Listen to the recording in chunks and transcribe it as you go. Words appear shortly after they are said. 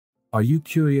Are you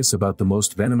curious about the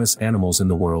most venomous animals in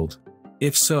the world?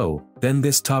 If so, then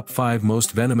this top 5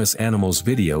 most venomous animals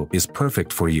video is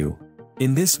perfect for you.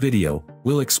 In this video,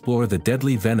 we'll explore the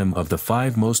deadly venom of the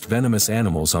 5 most venomous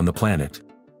animals on the planet.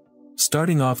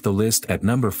 Starting off the list at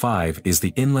number 5 is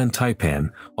the Inland Taipan,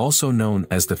 also known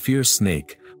as the fierce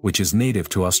snake, which is native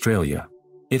to Australia.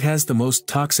 It has the most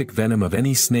toxic venom of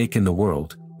any snake in the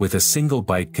world, with a single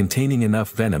bite containing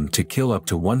enough venom to kill up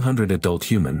to 100 adult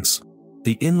humans.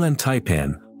 The Inland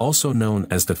Taipan, also known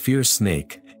as the fierce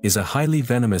snake, is a highly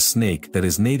venomous snake that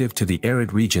is native to the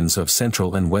arid regions of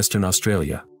Central and Western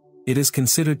Australia. It is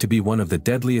considered to be one of the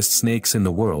deadliest snakes in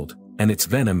the world, and its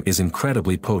venom is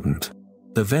incredibly potent.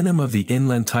 The venom of the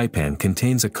Inland Taipan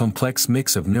contains a complex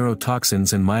mix of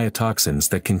neurotoxins and hemotoxins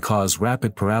that can cause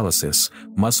rapid paralysis,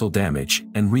 muscle damage,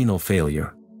 and renal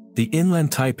failure. The Inland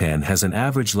Taipan has an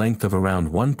average length of around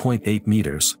 1.8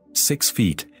 meters, 6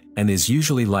 feet, and is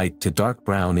usually light to dark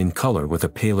brown in color with a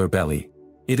paler belly.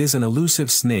 It is an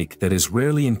elusive snake that is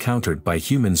rarely encountered by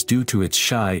humans due to its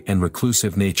shy and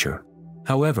reclusive nature.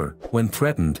 However, when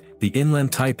threatened, the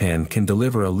Inland Taipan can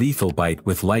deliver a lethal bite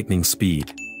with lightning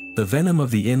speed. The venom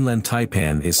of the Inland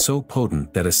Taipan is so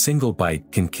potent that a single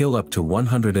bite can kill up to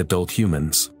 100 adult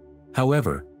humans.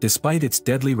 However, despite its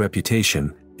deadly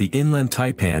reputation, the Inland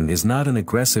Taipan is not an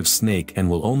aggressive snake and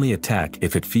will only attack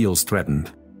if it feels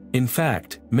threatened. In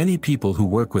fact, many people who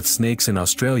work with snakes in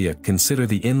Australia consider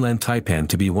the Inland Taipan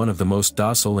to be one of the most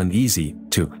docile and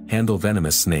easy-to-handle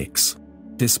venomous snakes.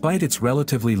 Despite its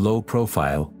relatively low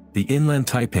profile, the Inland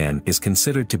Taipan is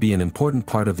considered to be an important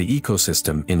part of the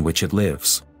ecosystem in which it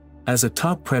lives. As a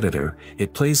top predator,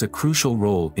 it plays a crucial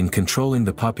role in controlling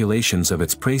the populations of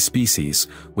its prey species,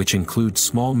 which include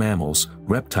small mammals,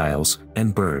 reptiles,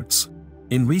 and birds.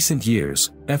 In recent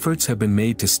years, efforts have been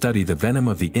made to study the venom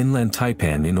of the Inland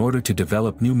Taipan in order to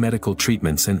develop new medical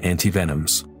treatments and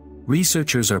antivenoms.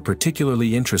 Researchers are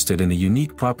particularly interested in the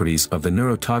unique properties of the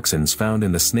neurotoxins found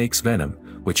in the snake's venom,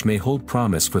 which may hold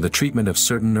promise for the treatment of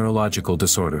certain neurological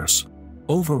disorders.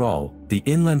 Overall, the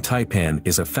Inland Taipan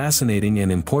is a fascinating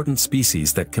and important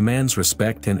species that commands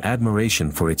respect and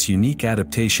admiration for its unique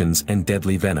adaptations and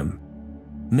deadly venom.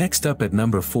 Next up at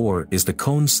number 4 is the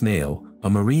cone snail, a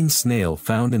marine snail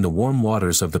found in the warm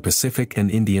waters of the Pacific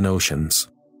and Indian Oceans.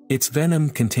 Its venom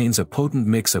contains a potent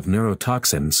mix of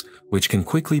neurotoxins, which can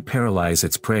quickly paralyze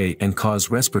its prey and cause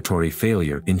respiratory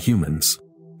failure in humans.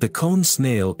 The cone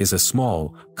snail is a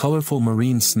small, colorful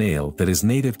marine snail that is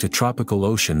native to tropical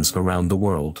oceans around the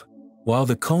world. While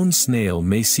the cone snail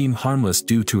may seem harmless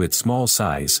due to its small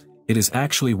size, it is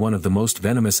actually one of the most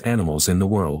venomous animals in the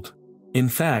world. In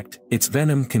fact, its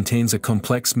venom contains a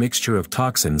complex mixture of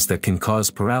toxins that can cause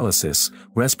paralysis,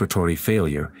 respiratory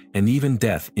failure, and even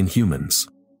death in humans.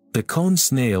 The cone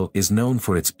snail is known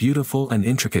for its beautiful and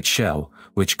intricate shell,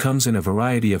 which comes in a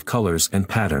variety of colors and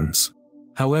patterns.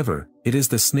 However, it is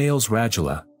the snail's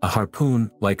radula, a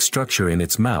harpoon-like structure in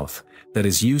its mouth, that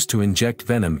is used to inject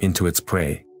venom into its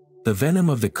prey. The venom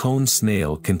of the cone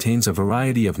snail contains a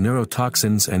variety of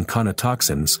neurotoxins and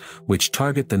hemotoxins, which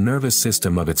target the nervous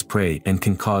system of its prey and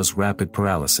can cause rapid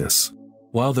paralysis.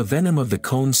 While the venom of the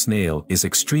cone snail is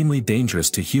extremely dangerous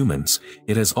to humans,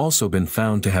 it has also been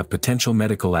found to have potential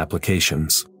medical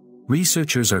applications.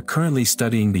 Researchers are currently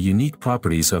studying the unique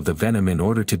properties of the venom in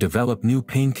order to develop new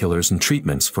painkillers and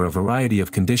treatments for a variety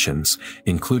of conditions,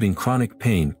 including chronic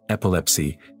pain,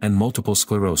 epilepsy, and multiple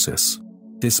sclerosis.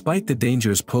 Despite the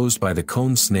dangers posed by the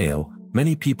cone snail,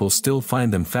 many people still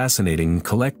find them fascinating and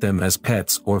collect them as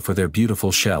pets or for their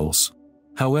beautiful shells.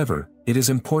 However, it is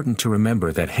important to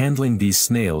remember that handling these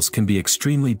snails can be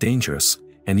extremely dangerous,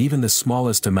 and even the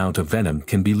smallest amount of venom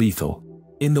can be lethal.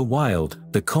 In the wild,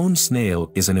 the cone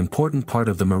snail is an important part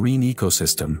of the marine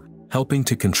ecosystem, helping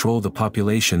to control the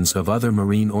populations of other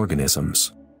marine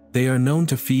organisms. They are known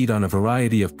to feed on a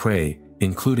variety of prey,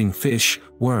 including fish,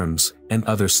 worms, and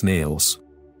other snails.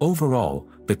 Overall,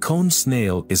 the cone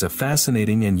snail is a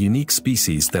fascinating and unique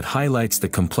species that highlights the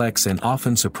complex and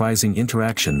often surprising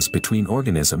interactions between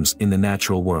organisms in the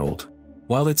natural world.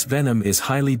 While its venom is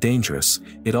highly dangerous,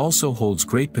 it also holds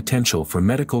great potential for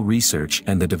medical research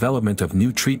and the development of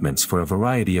new treatments for a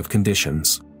variety of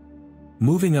conditions.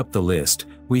 Moving up the list,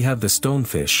 we have the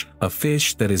stonefish, a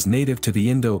fish that is native to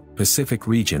the Indo-Pacific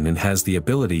region and has the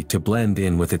ability to blend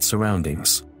in with its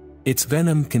surroundings. Its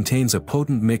venom contains a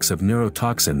potent mix of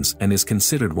neurotoxins and is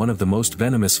considered one of the most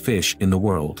venomous fish in the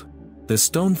world. The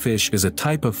stonefish is a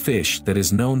type of fish that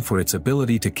is known for its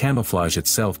ability to camouflage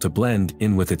itself to blend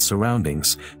in with its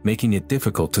surroundings, making it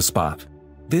difficult to spot.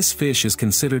 This fish is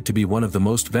considered to be one of the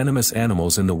most venomous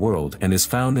animals in the world and is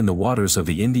found in the waters of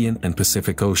the Indian and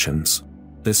Pacific Oceans.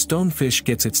 The stonefish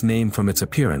gets its name from its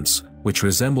appearance, which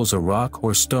resembles a rock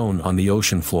or stone on the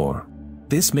ocean floor.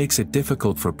 This makes it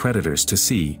difficult for predators to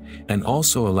see, and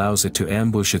also allows it to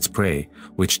ambush its prey,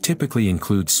 which typically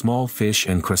includes small fish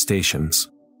and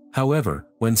crustaceans. However,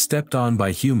 when stepped on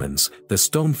by humans, the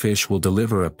stonefish will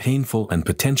deliver a painful and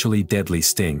potentially deadly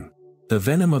sting. The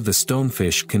venom of the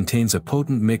stonefish contains a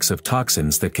potent mix of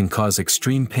toxins that can cause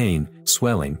extreme pain,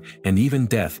 swelling, and even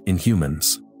death in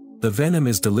humans. The venom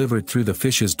is delivered through the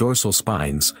fish's dorsal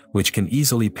spines, which can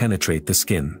easily penetrate the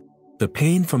skin. The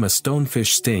pain from a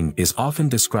stonefish sting is often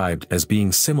described as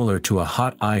being similar to a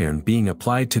hot iron being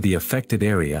applied to the affected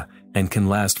area, and can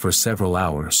last for several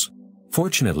hours.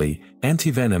 Fortunately,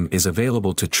 antivenom is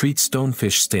available to treat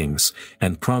stonefish stings,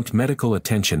 and prompt medical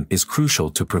attention is crucial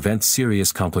to prevent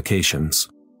serious complications.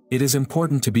 It is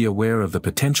important to be aware of the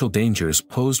potential dangers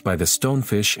posed by the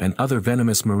stonefish and other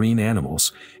venomous marine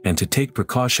animals, and to take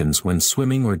precautions when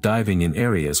swimming or diving in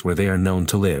areas where they are known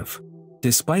to live.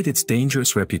 Despite its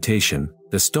dangerous reputation,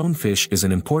 the stonefish is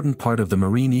an important part of the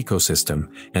marine ecosystem,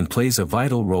 and plays a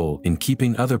vital role in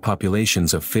keeping other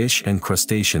populations of fish and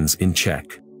crustaceans in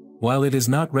check. While it is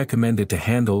not recommended to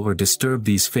handle or disturb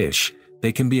these fish,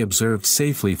 they can be observed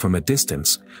safely from a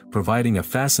distance, providing a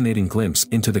fascinating glimpse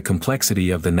into the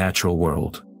complexity of the natural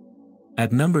world.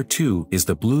 At number 2 is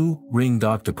the blue-ringed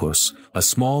octopus, a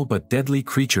small but deadly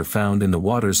creature found in the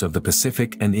waters of the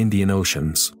Pacific and Indian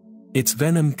Oceans. Its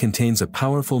venom contains a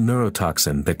powerful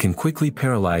neurotoxin that can quickly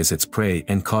paralyze its prey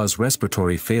and cause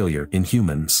respiratory failure in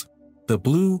humans. The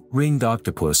blue-ringed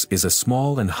octopus is a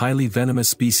small and highly venomous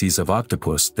species of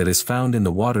octopus that is found in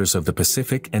the waters of the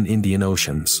Pacific and Indian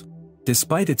Oceans.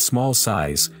 Despite its small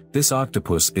size, this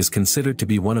octopus is considered to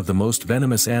be one of the most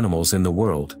venomous animals in the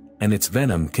world, and its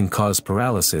venom can cause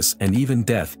paralysis and even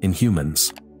death in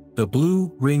humans. The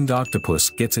blue-ringed octopus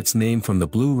gets its name from the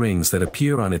blue rings that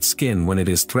appear on its skin when it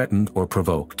is threatened or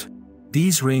provoked.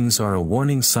 These rings are a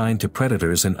warning sign to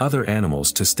predators and other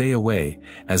animals to stay away,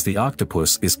 as the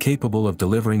octopus is capable of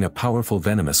delivering a powerful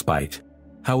venomous bite.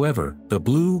 However, the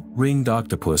blue-ringed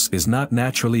octopus is not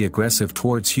naturally aggressive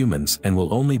towards humans and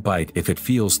will only bite if it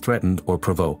feels threatened or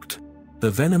provoked.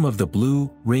 The venom of the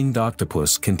blue-ringed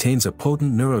octopus contains a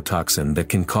potent neurotoxin that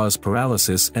can cause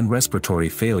paralysis and respiratory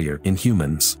failure in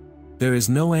humans. There is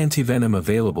no antivenom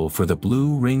available for the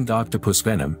blue-ringed octopus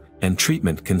venom, and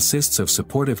treatment consists of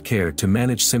supportive care to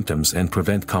manage symptoms and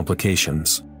prevent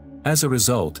complications. As a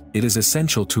result, it is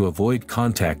essential to avoid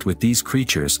contact with these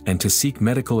creatures and to seek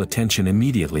medical attention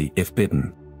immediately if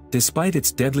bitten. Despite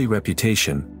its deadly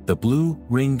reputation, the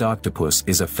blue-ringed octopus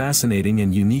is a fascinating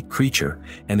and unique creature,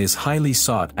 and is highly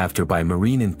sought after by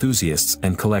marine enthusiasts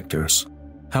and collectors.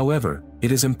 However,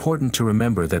 it is important to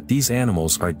remember that these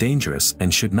animals are dangerous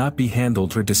and should not be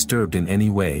handled or disturbed in any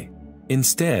way.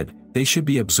 Instead, they should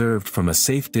be observed from a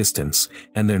safe distance,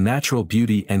 and their natural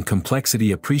beauty and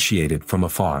complexity appreciated from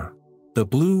afar. The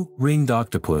blue-ringed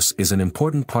octopus is an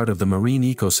important part of the marine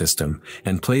ecosystem,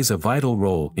 and plays a vital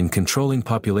role in controlling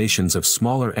populations of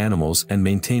smaller animals and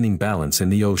maintaining balance in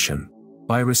the ocean.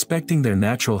 By respecting their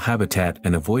natural habitat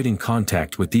and avoiding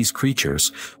contact with these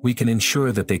creatures, we can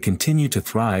ensure that they continue to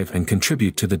thrive and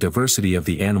contribute to the diversity of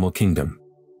the animal kingdom.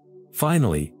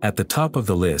 Finally, at the top of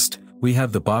the list, we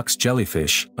have the box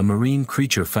jellyfish, a marine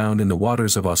creature found in the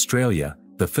waters of Australia,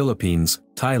 the Philippines,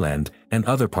 Thailand, and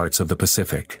other parts of the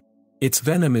Pacific. Its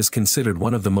venom is considered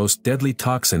one of the most deadly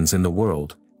toxins in the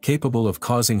world, capable of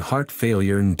causing heart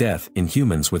failure and death in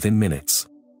humans within minutes.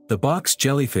 The box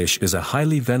jellyfish is a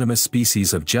highly venomous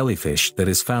species of jellyfish that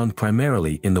is found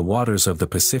primarily in the waters of the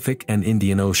Pacific and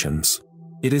Indian Oceans.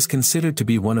 It is considered to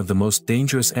be one of the most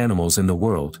dangerous animals in the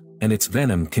world, and its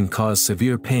venom can cause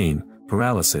severe pain,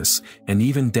 paralysis, and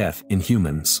even death in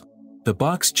humans. The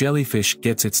box jellyfish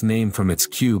gets its name from its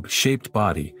cube-shaped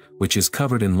body, which is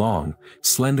covered in long,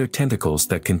 slender tentacles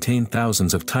that contain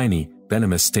thousands of tiny,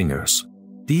 venomous stingers.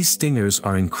 These stingers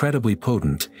are incredibly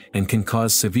potent, and can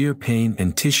cause severe pain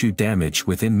and tissue damage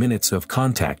within minutes of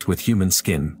contact with human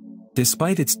skin.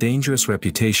 Despite its dangerous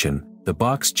reputation, the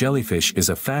box jellyfish is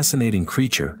a fascinating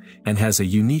creature, and has a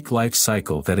unique life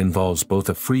cycle that involves both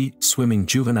a free-swimming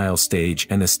juvenile stage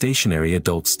and a stationary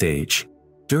adult stage.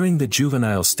 During the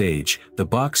juvenile stage, the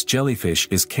box jellyfish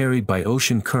is carried by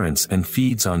ocean currents and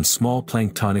feeds on small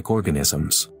planktonic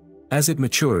organisms. As it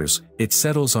matures, it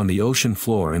settles on the ocean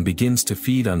floor and begins to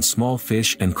feed on small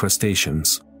fish and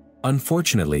crustaceans.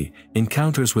 Unfortunately,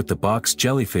 encounters with the box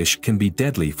jellyfish can be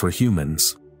deadly for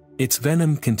humans. Its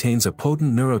venom contains a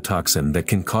potent neurotoxin that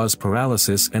can cause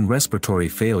paralysis and respiratory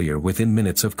failure within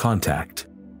minutes of contact.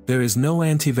 There is no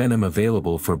antivenom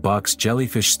available for box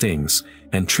jellyfish stings,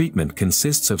 and treatment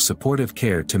consists of supportive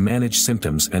care to manage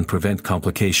symptoms and prevent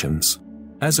complications.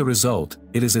 As a result,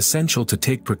 it is essential to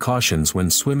take precautions when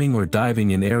swimming or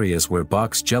diving in areas where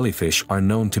box jellyfish are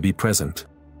known to be present.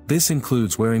 This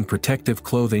includes wearing protective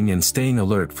clothing and staying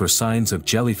alert for signs of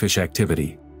jellyfish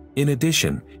activity. In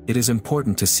addition, it is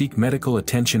important to seek medical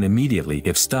attention immediately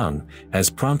if stung, as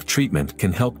prompt treatment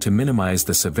can help to minimize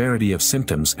the severity of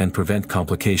symptoms and prevent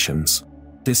complications.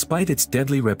 Despite its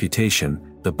deadly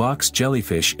reputation, the box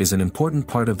jellyfish is an important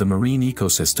part of the marine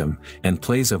ecosystem and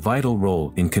plays a vital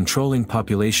role in controlling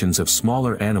populations of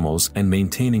smaller animals and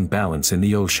maintaining balance in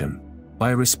the ocean.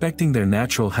 By respecting their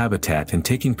natural habitat and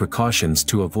taking precautions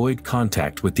to avoid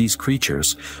contact with these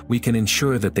creatures, we can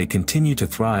ensure that they continue to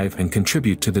thrive and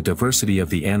contribute to the diversity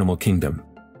of the animal kingdom.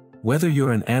 Whether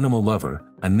you're an animal lover,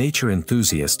 a nature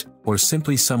enthusiast, or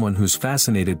simply someone who's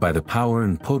fascinated by the power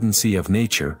and potency of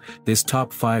nature, this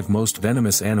top 5 most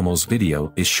venomous animals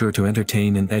video is sure to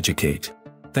entertain and educate.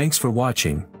 Thanks for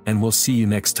watching, and we'll see you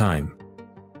next time.